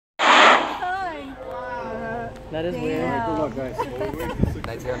That is weird. Alright, good luck, guys.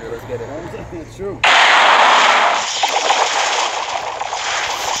 1900, let's get it. That's true.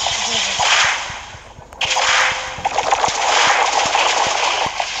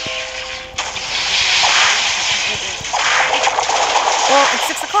 Well,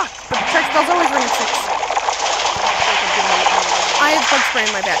 it's 6 o'clock, but the church bells always ring at 6. I have bug spray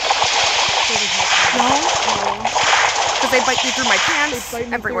in my bed. No? Because they bite me through my pants,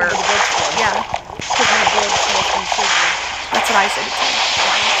 everywhere. Yeah. That's what I said.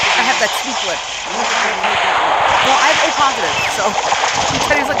 I have that sweet lip. Well, I have O positive, so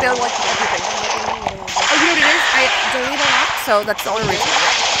Teddy's like, they like everything. Oh, you know what it is? I delete a lot, so that's the only reason.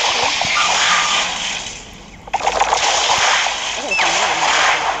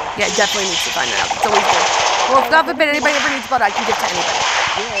 Yeah, definitely needs to find that out. It's always good. Well, if God forbid anybody ever needs blood, I can give to anybody.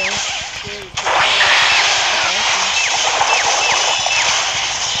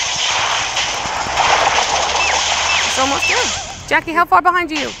 It's almost done. Jackie, how far behind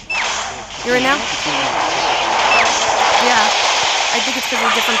are you? You're in now? Yeah. I think it's because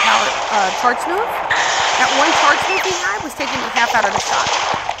of a different power charge move. That one charge move he had was taking me half out of the shot.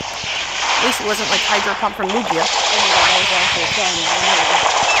 At least it wasn't like Hydro Pump from Lugia.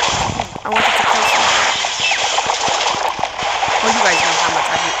 I wanted to kill somebody. Well, you guys know how much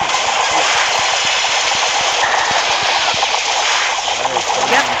I hate people.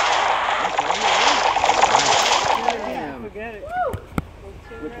 Yep. Forget it.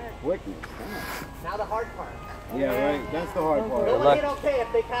 With the quickness. Now the hard part. Yeah, right. That's the hard part. It'll get okay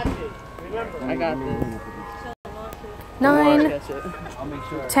if they catch it. Remember. I got this. 9,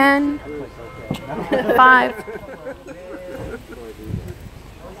 10, 5.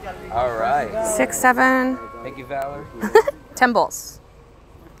 All right. 6, 7. Thank you, Valor. 10 balls.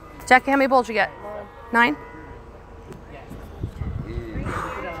 Jackie, how many balls you get? 9?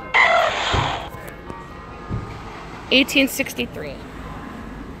 $18.63.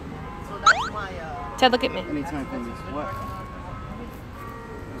 So that's my Ted, look at me. Anytime thing is what?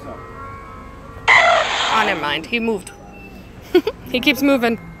 What's up? Oh, never mind. He moved. He keeps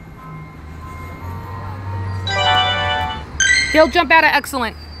moving. He'll jump out of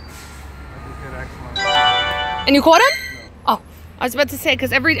excellent. And you caught him? No. Oh, I was about to say,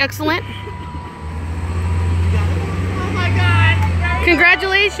 because every excellent. Oh my god!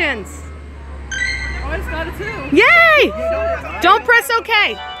 Congratulations. Oh, I just got it too. Yay! Don't press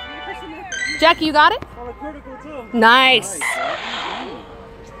OK. Jackie, you got it? On a critical too. Nice.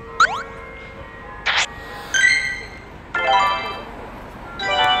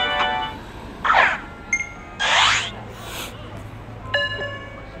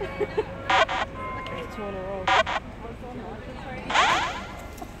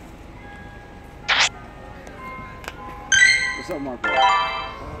 What's up, Marco?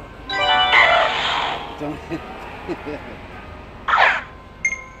 Don't.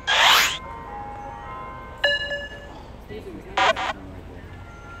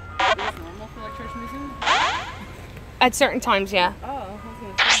 At certain times, yeah. Oh, I was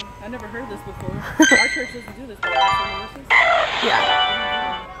gonna say, I never heard this before. Our church doesn't do this. Yeah.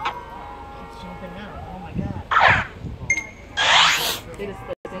 it's jumping out. Oh my god. They just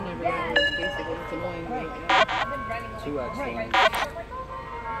put thing every hour. Basically, it's annoying. Two excellent.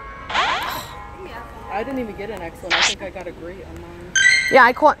 I didn't even get an excellent. I think I got a great on mine. Yeah,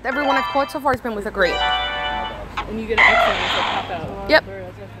 I caught everyone I've caught so far has been with a great. And you get an excellent, it's a pop out. Yep.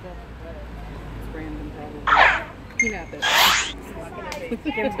 It's random probably. Kidnap it.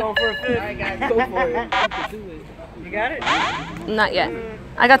 Kim's going for a fit. Alright guys, go for it. You can do it. You got it? Not yet.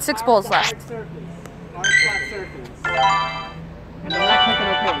 I got 6 balls left. Hard surface. Hard flat surface. And I'm not clicking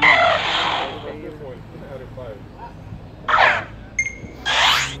OK.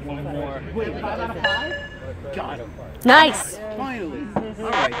 One more. Wait, 5 out of 5? Got him. Nice. Finally. All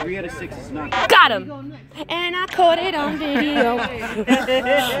right, 3 out of 6 is not bad. Got him. And I caught it on video.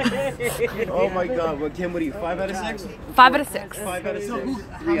 Oh my God! What Kim? What are you? 5 out of 6? 5 out of 6. 5 out of 6. 3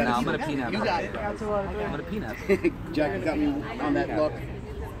 No, out I'm of gonna peanut. You got it. I'm gonna peanut. Jackie got me on that look.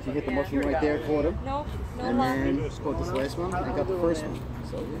 She hit the mushroom right there, caught him. And then caught this last one. I got the first one.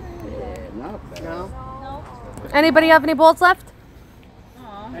 So yeah, not bad. No? Anybody have any balls left?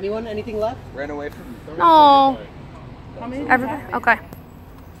 Anyone? Anything left? Ran away from. No. Everybody? Okay.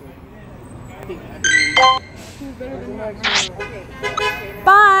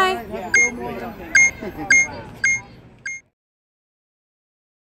 Bye.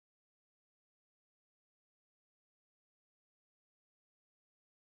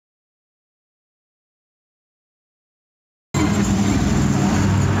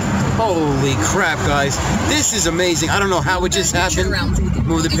 Holy crap, guys. This is amazing. I don't know how it just happened.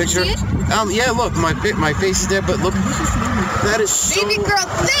 Move the picture. Yeah, look, my face is there, but look. That is so... Baby girl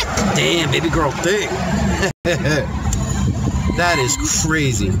thick! Damn, baby girl thick. That is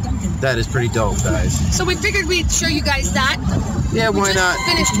crazy. That is pretty dope, guys. So we figured we'd show you guys that. Yeah, why not?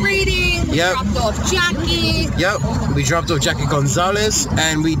 Finished reading. We dropped off Jackie. Yep, we dropped off Jackie Gonzalez,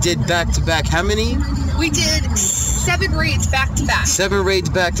 and we did back-to-back how many? We did 7 raids back-to-back. 7 raids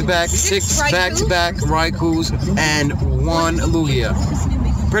back-to-back, 6 back-to-back Raikous, and 1 Lugia.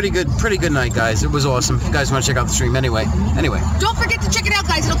 Pretty good night, guys. It was awesome. If you guys want to check out the stream anyway. Don't forget to check it out,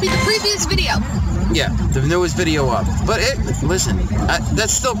 guys. It'll be the previous video. Yeah, the newest video up. But listen,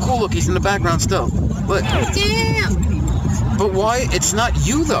 that's still cool. Look, he's in the background still. Look. Damn. But why? It's not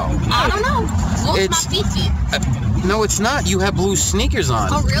you, though. I don't know. It's my feet. No, it's not. You have blue sneakers on.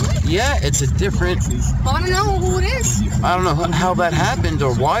 Oh, really? Yeah, it's a different... I don't know who it is. I don't know how that happened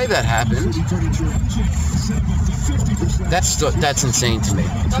or why that happened. That's insane to me.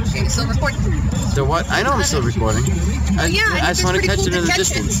 Okay, still recording. The what? I know I'm still recording. I just want to catch it in the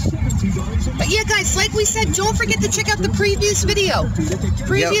distance. But yeah, guys, like we said, don't forget to check out the previous video.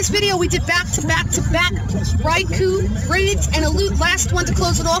 Video, we did back-to-back Raikou raids, and a last one to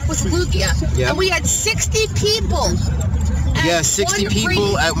close it off was Lugia. Yep. And we had 60 people. Yeah, 60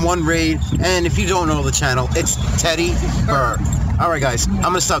 people at one raid. And if you don't know the channel, it's Teddy Burr. All right, guys, I'm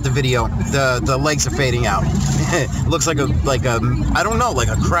gonna stop the video. The legs are fading out. It looks like a I don't know, like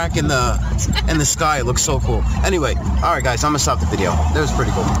a crack in the sky. It looks so cool. Anyway, all right, guys, I'm gonna stop the video. That was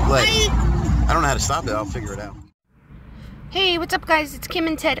pretty cool. I don't know how to stop it. I'll figure it out. Hey, what's up, guys? It's Kim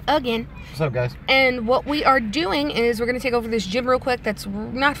and Ted again. What's up, guys? And what we are doing is we're gonna take over this gym real quick. That's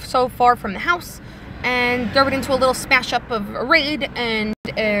not so far from the house, and throw it into a little smash up of a raid and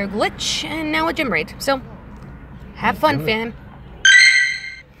a glitch, and now a gym raid. So, have fun, fam.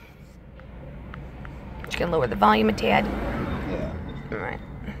 Just gonna lower the volume a tad. Yeah. Alright.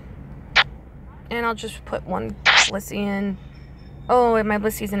 And I'll just put one Blissey in. Oh, and my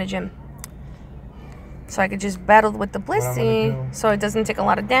Blissey's in a gym. So I could just battle with the Blissey, so it doesn't take a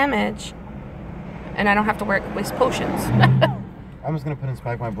lot of damage. And I don't have to waste potions. I'm just gonna put in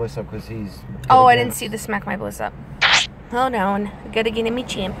Smack My Bliss up because he's... Oh, I didn't see the Smack My Bliss up. Hold on. I gotta get in me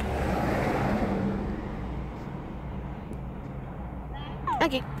champ.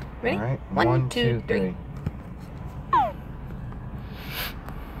 Okay. Ready? All right. 1, 2, 3.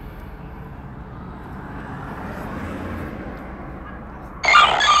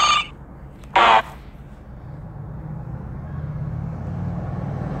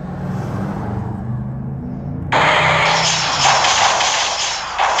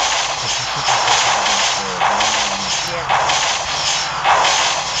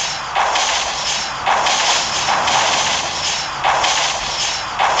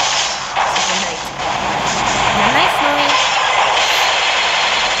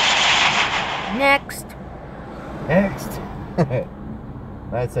 Next.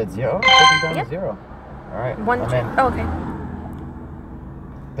 That said 0. Taking down to 0. All right. 1, 2. Oh, okay.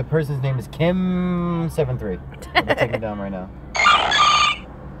 The person's name is KiMm73. I'm taking it down right now.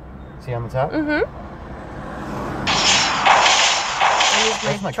 See on the top? Mm-hmm.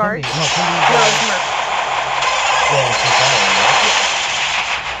 That's my charge. Kimberly. No, it's Merc. Yeah,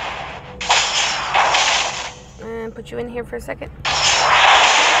 it's And put you in here for a second.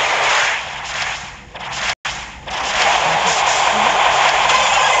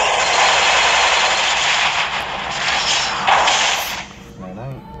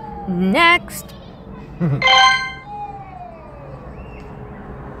 Next.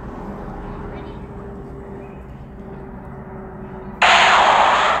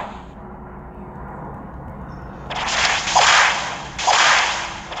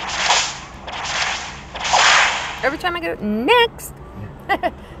 Every time I go next.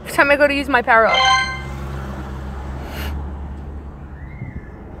 Every time I go to use my power up.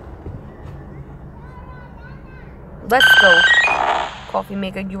 Let's go. Coffee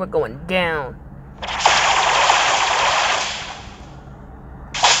maker, you are going down.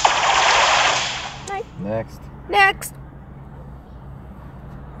 Next. Next.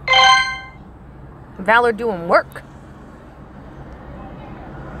 Valor doing work.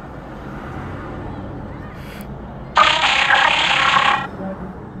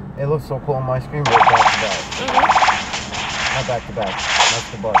 It looks so cool on my screen, but back to back. Not back to back. That's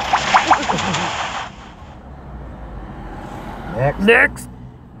the button. Next.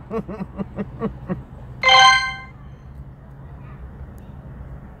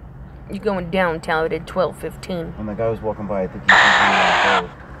 You're going down, talented 12-15. When the guy was walking by, I think he was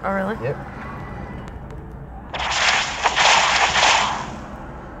doing. Oh, really? Yep.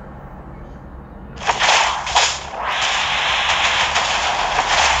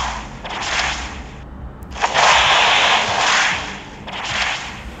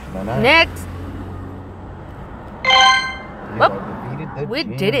 Next. Well, we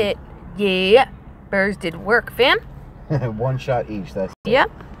Gym. did it. Yeah. Burrs did work, fam. One shot each. That's it. Yep.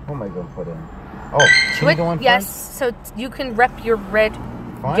 What am I going to put in? Oh, Chinga go in yes, first? so you can rep your red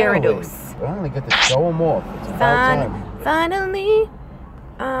Finally. Gyarados. I only get to show them off. It's about time. Finally.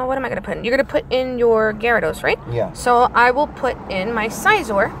 What am I going to put in? You're going to put in your Gyarados, right? Yeah. So I will put in my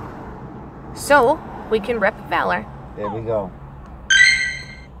Scizor so we can rep Valor. There we go.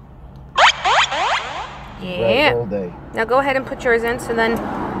 Yeah. All day. Now go ahead and put yours in so then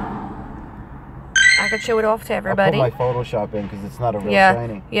I can show it off to everybody. I'll put my Photoshop in because it's not a real yeah,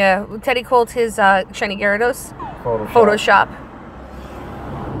 shiny. Yeah. Teddy called his shiny Gyarados Photoshop. Photoshop.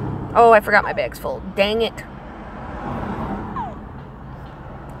 Oh, I forgot my bag's full. Dang it.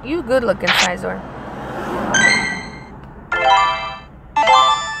 You good looking, Scizor.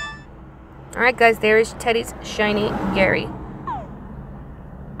 Alright guys, there is Teddy's shiny Gary.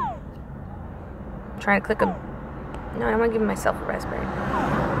 Trying to click him. No, I don't want to give myself a raspberry.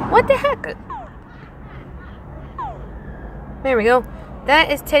 What the heck? There we go.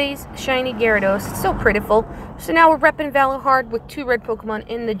 That is Teddy's shiny Gyarados. It's so prettiful. So now we're repping Valor hard with 2 red Pokemon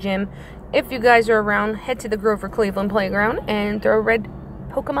in the gym. If you guys are around, head to the Grover Cleveland Playground and throw a red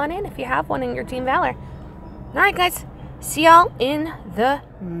Pokemon in if you have one in your Team Valor. Alright guys, see y'all in the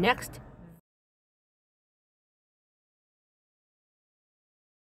next